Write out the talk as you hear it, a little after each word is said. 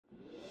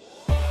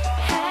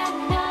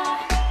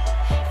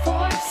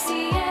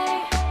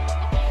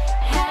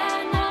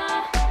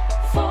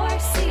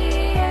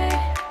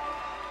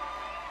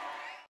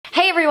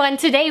And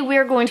today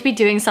we're going to be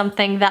doing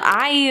something that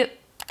I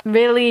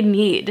really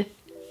need.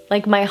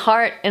 Like my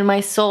heart and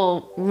my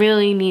soul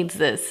really needs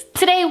this.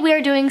 Today we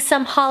are doing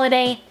some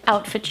holiday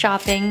outfit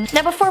shopping.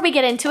 Now before we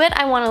get into it,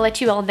 I want to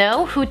let you all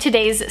know who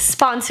today's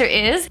sponsor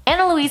is.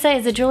 Luisa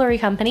is a jewelry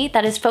company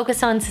that is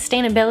focused on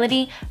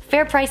sustainability,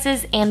 fair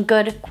prices, and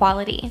good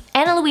quality.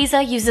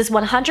 Luisa uses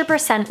 100%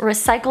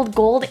 recycled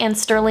gold and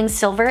sterling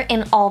silver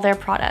in all their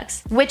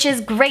products, which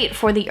is great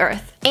for the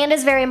earth and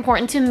is very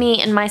important to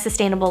me and my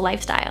sustainable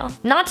lifestyle.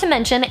 Not to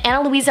mention,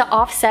 Luisa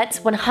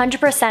offsets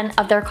 100%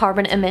 of their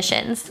carbon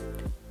emissions.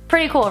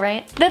 Pretty cool,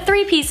 right? The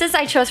three pieces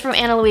I chose from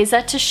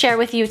Luisa to share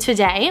with you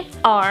today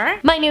are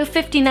my new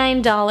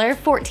 $59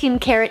 14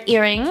 karat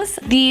earrings.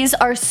 These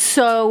are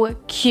so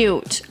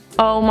cute.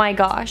 Oh my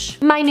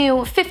gosh. My new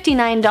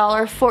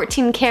 $59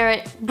 14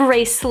 karat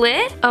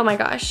bracelet. Oh my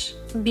gosh,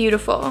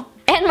 beautiful.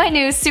 And my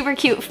new super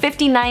cute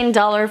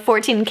 $59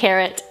 14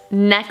 karat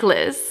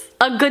necklace.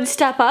 A good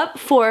step up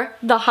for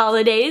the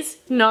holidays,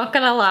 not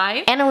gonna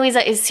lie.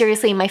 Luisa is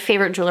seriously my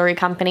favorite jewelry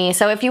company,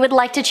 so if you would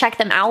like to check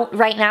them out,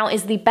 right now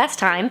is the best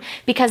time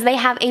because they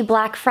have a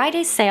Black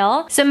Friday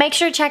sale. So make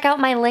sure to check out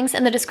my links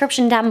in the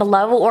description down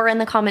below or in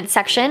the comments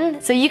section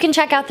so you can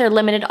check out their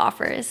limited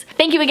offers.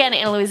 Thank you again,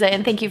 Luisa,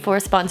 and thank you for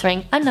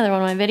sponsoring another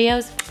one of my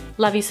videos.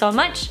 Love you so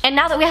much. And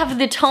now that we have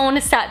the tone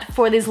set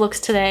for these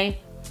looks today,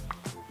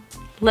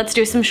 let's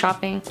do some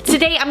shopping.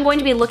 Today I'm going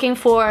to be looking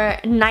for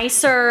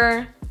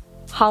nicer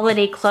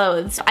holiday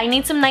clothes. I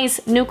need some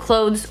nice new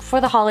clothes for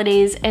the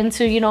holidays and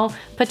to, you know,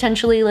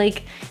 potentially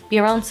like be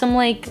around some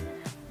like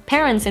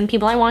parents and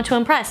people I want to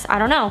impress. I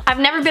don't know. I've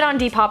never been on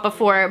Depop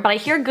before, but I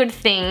hear good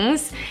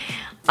things.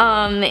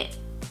 I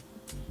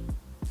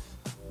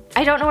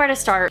don't know where to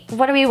start.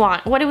 What do we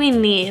want? What do we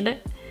need?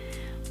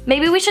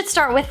 Maybe we should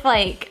start with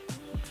like,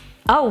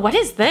 oh, what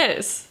is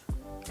this?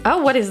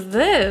 Oh, what is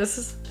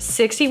this?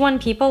 61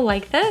 people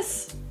like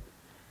this?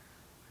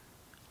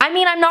 I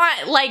mean, I'm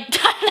not like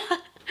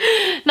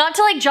not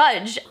to like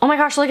judge. Oh my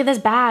gosh, look at this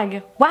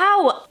bag.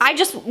 Wow, I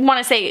just want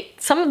to say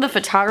some of the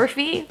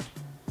photography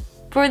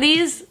for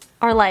these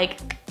are like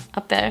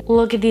up there.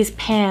 Look at these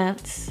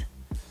pants.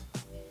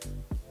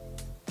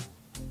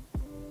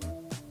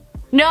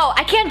 No,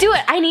 I can't do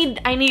it. I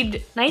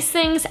need nice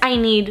things. I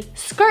need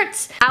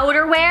skirts,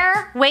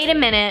 outerwear. Wait a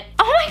minute.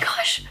 Oh my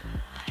gosh.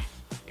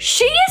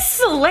 She is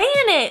slaying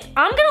it.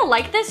 I'm gonna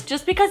like this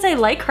just because I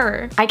like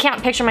her. I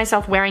can't picture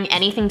myself wearing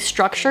anything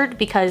structured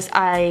because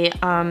I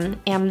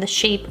am the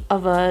shape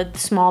of a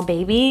small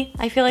baby,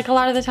 I feel like a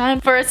lot of the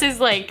time. Versus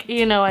like,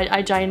 you know,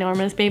 a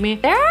ginormous baby.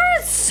 There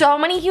are so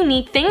many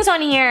unique things on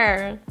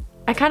here.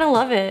 I kind of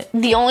love it.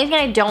 The only thing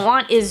I don't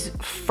want is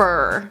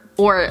fur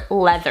or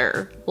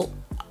leather.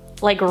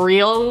 Like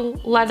real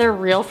leather,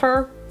 real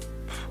fur.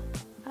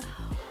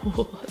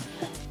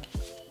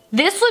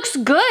 This looks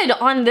good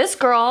on this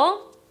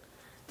girl.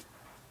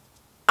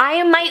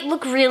 I might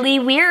look really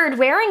weird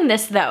wearing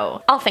this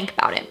though. I'll think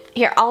about it.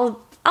 Here, I'll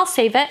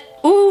save it.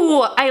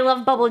 Ooh, I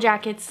love bubble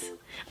jackets.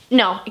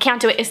 No, I can't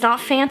do it. It's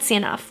not fancy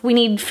enough. We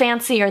need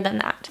fancier than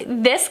that.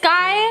 This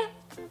guy,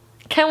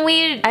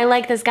 I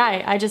like this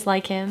guy. I just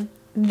like him.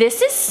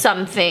 This is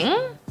something.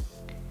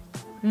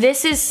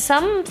 This is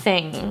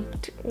something.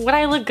 Would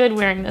I look good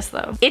wearing this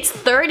though? It's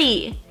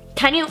 30.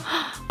 Can you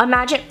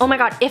imagine? Oh my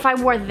God, if I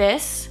wore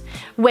this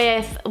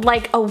with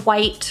like a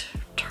white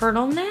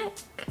turtleneck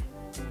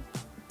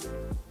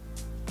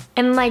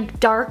and like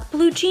dark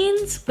blue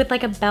jeans with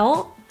like a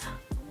belt,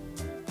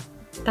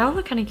 that would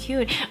look kind of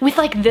cute. With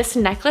like this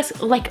necklace,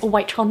 like a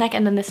white turtleneck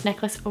and then this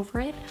necklace over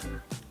it.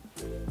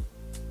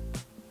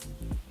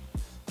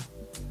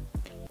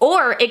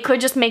 Or it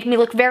could just make me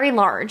look very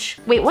large.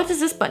 Wait, what does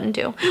this button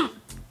do?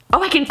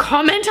 Oh, I can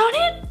comment on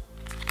it?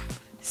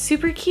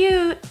 Super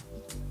cute.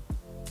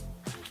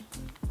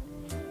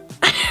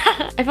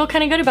 I feel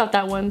kind of good about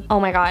that one.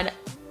 Oh my God.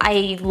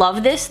 I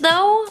love this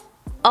though,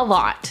 a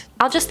lot.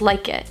 I'll just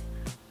like it.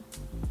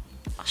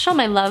 I'll show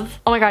my love.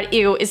 Oh my God,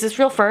 ew, is this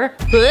real fur?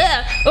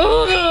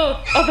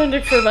 Oh,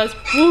 authentic fur vest.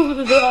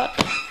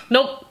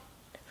 Nope.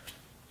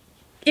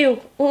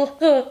 Ew,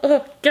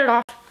 get it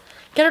off.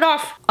 Get it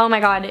off. Oh my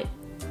God,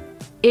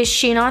 is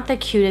she not the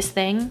cutest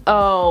thing?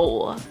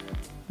 Oh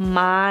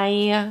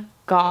my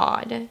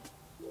God.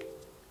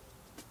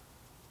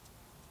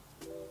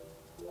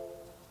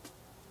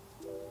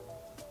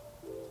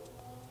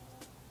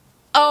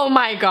 Oh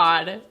my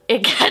God,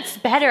 it gets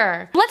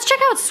better. Let's check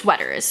out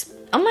sweaters.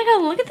 Oh my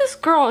God, look at this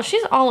girl.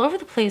 She's all over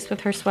the place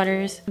with her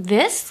sweaters.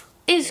 This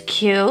is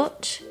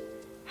cute.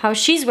 How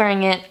she's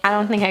wearing it, I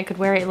don't think I could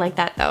wear it like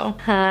that though.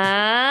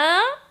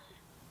 Huh?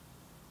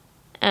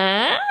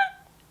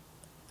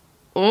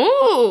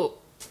 Ooh.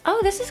 Oh,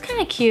 this is kind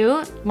of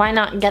cute. Why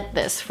not get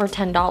this for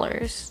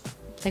 $10?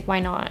 Like, why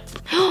not?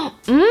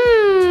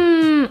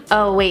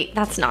 Oh wait,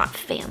 that's not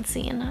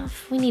fancy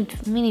enough. We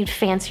need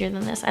fancier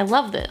than this. I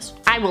love this.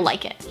 I will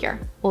like it. Here,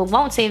 well,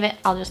 won't save it.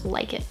 I'll just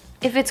like it.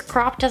 If it's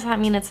cropped, does that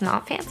mean it's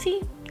not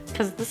fancy?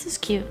 Because this is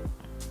cute.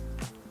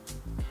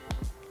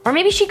 Or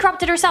maybe she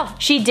cropped it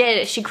herself. She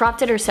did. She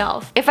cropped it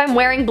herself. If I'm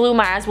wearing blue,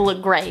 my eyes will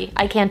look gray.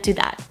 I can't do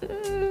that.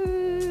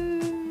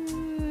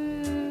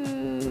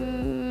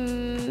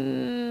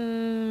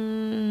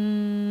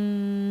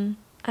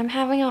 I'm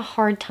having a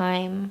hard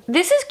time.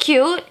 This is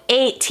cute.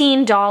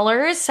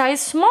 $18,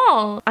 size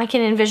small. I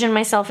can envision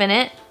myself in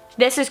it.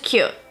 This is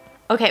cute.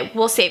 Okay,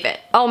 we'll save it.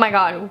 Oh my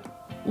God,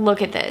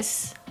 look at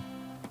this.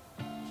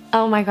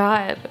 Oh my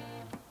God.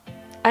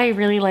 I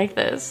really like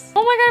this.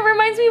 Oh my God, it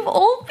reminds me of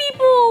old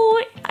people.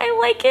 I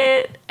like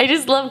it. I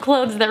just love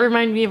clothes that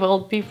remind me of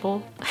old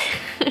people.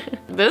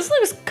 This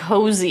looks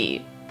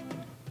cozy.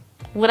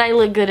 Would I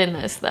look good in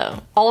this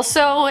though?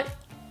 Also,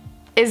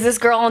 is this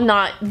girl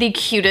not the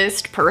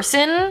cutest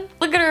person?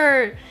 Look at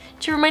her.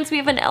 She reminds me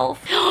of an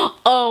elf.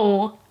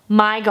 Oh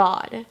my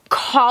God.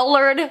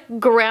 Collared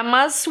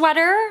grandma's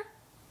sweater?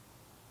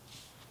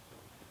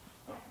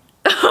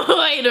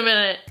 Wait a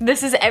minute.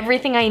 This is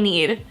everything I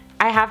need.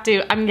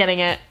 I'm getting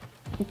it.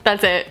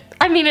 That's it.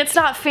 I mean, it's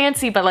not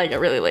fancy, but like, I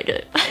really like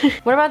it.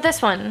 What about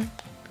this one?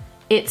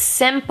 It's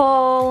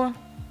simple.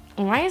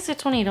 Why is it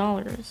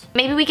 $20?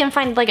 Maybe we can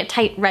find like a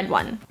tight red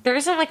one. There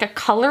isn't like a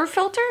color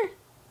filter?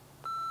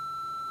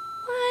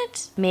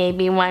 What?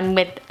 Maybe one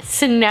with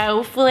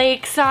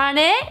snowflakes on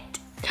it?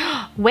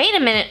 Wait a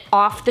minute,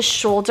 off the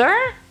shoulder?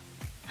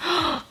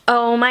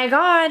 Oh my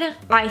God,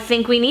 I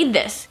think we need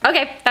this.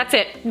 Okay, that's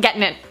it,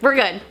 getting it, we're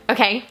good.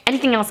 Okay,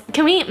 anything else?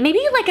 Can we,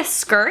 maybe like a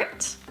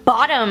skirt?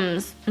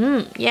 Bottoms,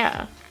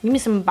 yeah, give me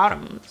some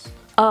bottoms.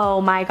 Oh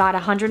my God,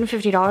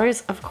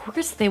 $150? Of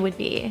course they would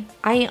be.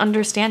 I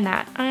understand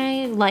that.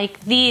 I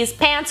like these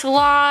pants a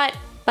lot,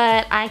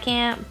 but I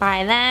can't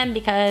buy them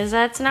because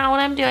that's not what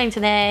I'm doing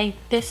today.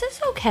 This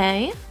is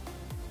okay.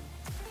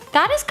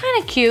 That is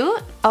kind of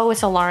cute. Oh,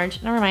 it's a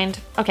large, never mind.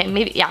 Okay,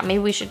 maybe, yeah, maybe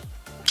we should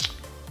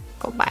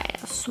go buy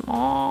a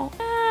small.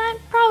 I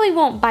probably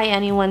won't buy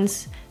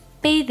anyone's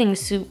bathing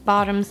suit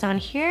bottoms down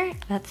here.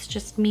 That's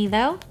just me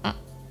though.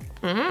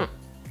 I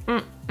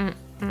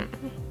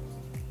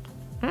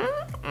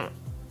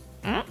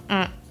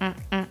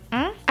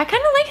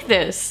kind of like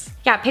this.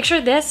 Yeah,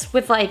 picture this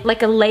with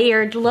like a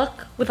layered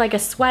look with like a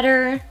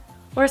sweater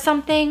or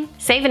something.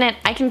 Saving it,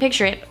 I can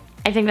picture it.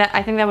 I think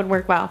that would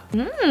work well.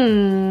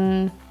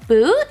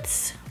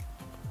 Boots?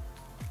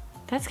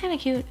 That's kind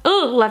of cute.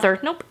 Oh, leather,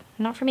 nope.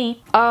 Not for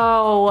me.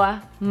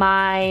 Oh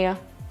my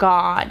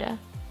God.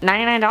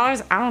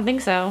 $99? I don't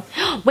think so.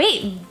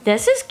 Wait,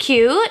 this is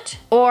cute.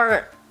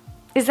 Or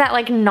is that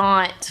like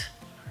not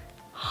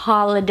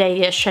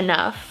holiday-ish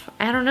enough?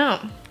 I don't know.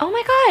 Oh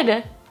my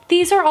God,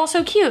 these are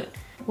also cute.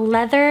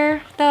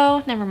 Leather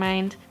though, never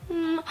mind.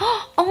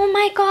 Oh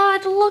my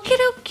God, look at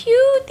how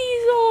cute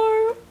these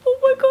are. Oh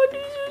my God,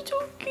 these are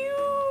so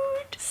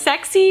cute.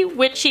 Sexy,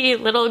 witchy,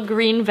 little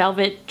green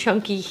velvet,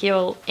 chunky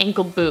heel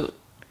ankle boot.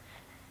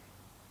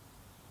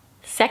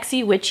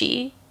 Sexy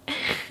witchy.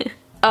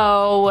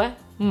 Oh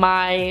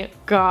my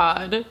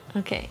God.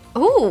 Okay.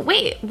 Oh,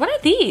 wait, what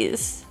are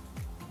these?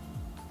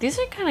 These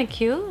are kind of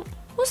cute.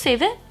 We'll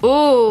save it.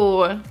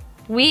 Ooh,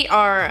 we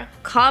are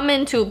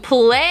coming to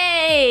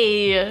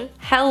play.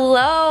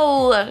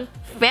 Hello,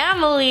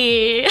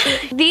 family.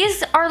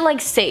 These are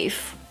like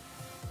safe.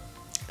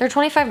 They're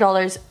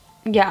 $25.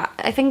 Yeah,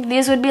 I think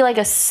these would be like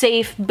a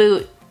safe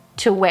boot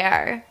to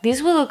wear.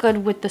 These would look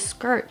good with the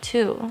skirt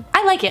too.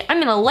 I like it. I'm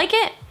gonna like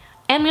it.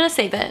 I'm gonna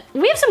save it.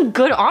 We have some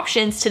good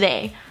options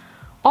today.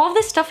 All of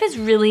this stuff is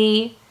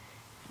really,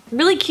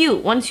 really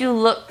cute once you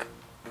look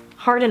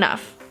hard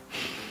enough.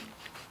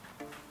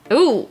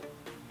 Ooh,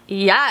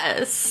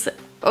 yes.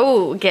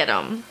 Oh, get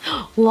them.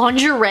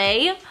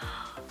 Lingerie?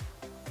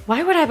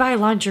 Why would I buy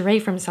lingerie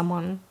from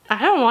someone?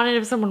 I don't want it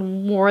if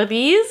someone wore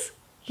these,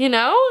 you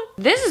know?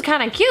 This is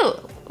kind of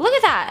cute. Look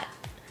at that.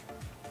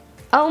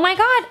 Oh my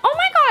God, oh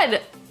my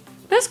God.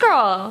 This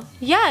girl,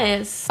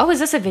 yes. Oh, is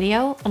this a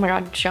video? Oh my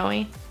God, show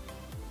me.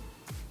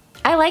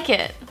 I like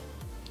it.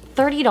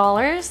 $30?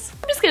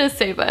 I'm just gonna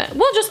save it.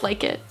 We'll just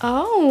like it.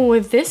 Oh,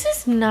 this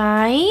is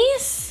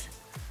nice.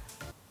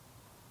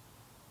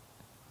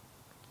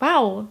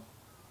 Wow.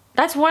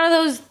 That's one of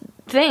those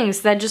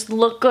things that just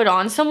look good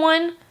on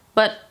someone,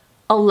 but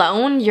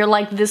alone, you're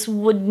like, this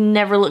would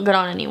never look good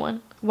on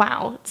anyone.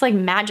 Wow, it's like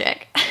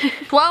magic.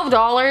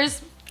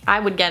 $12, I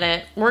would get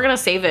it. We're gonna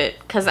save it,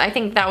 because I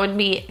think that would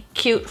be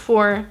cute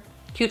for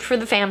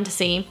the fam to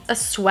see. A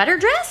sweater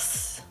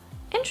dress?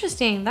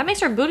 Interesting, that makes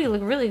her booty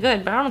look really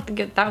good, but I don't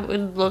think that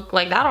would look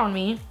like that on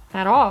me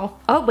at all.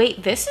 Oh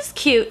wait, this is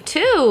cute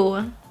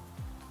too.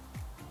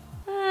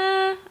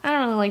 I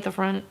don't really like the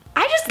front.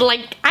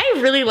 I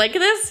really like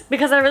this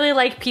because I really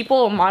like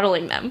people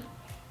modeling them.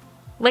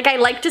 Like, I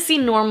like to see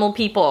normal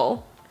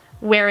people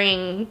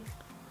wearing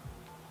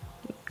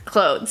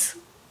clothes.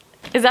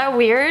 Is that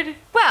weird?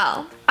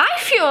 Well, I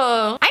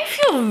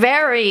feel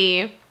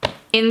very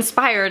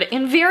inspired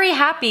and very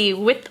happy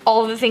with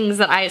all the things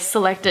that I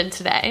selected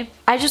today.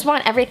 I just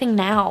want everything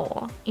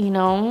now, you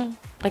know?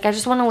 Like, I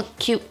just want to look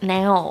cute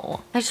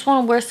now. I just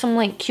want to wear some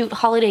like cute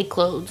holiday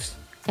clothes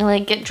and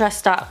like get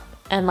dressed up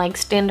and like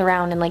stand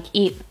around and like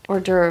eat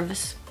hors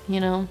d'oeuvres, you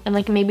know? And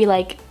like maybe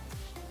like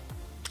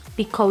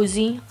be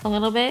cozy a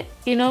little bit,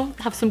 you know?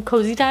 Have some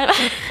cozy time.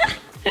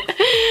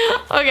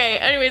 Okay,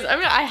 anyways,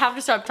 I have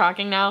to stop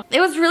talking now.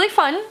 It was really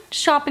fun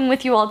shopping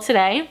with you all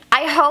today. I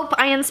I hope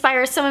I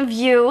inspire some of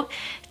you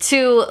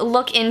to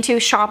look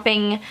into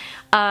shopping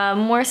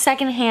more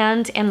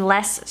secondhand and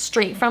less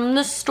straight from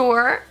the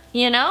store,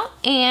 you know?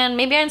 And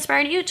maybe I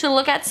inspired you to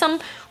look at some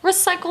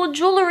recycled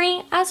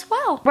jewelry as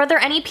well. Were there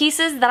any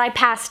pieces that I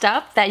passed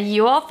up that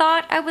you all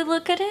thought I would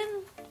look good in?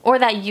 Or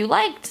that you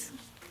liked?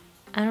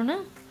 I don't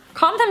know.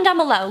 Comment them down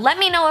below. Let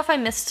me know if I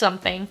missed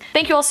something.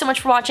 Thank you all so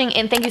much for watching,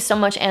 and thank you so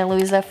much,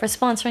 Luisa, for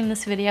sponsoring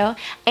this video.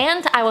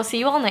 And I will see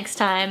you all next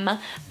time.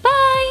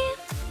 Bye!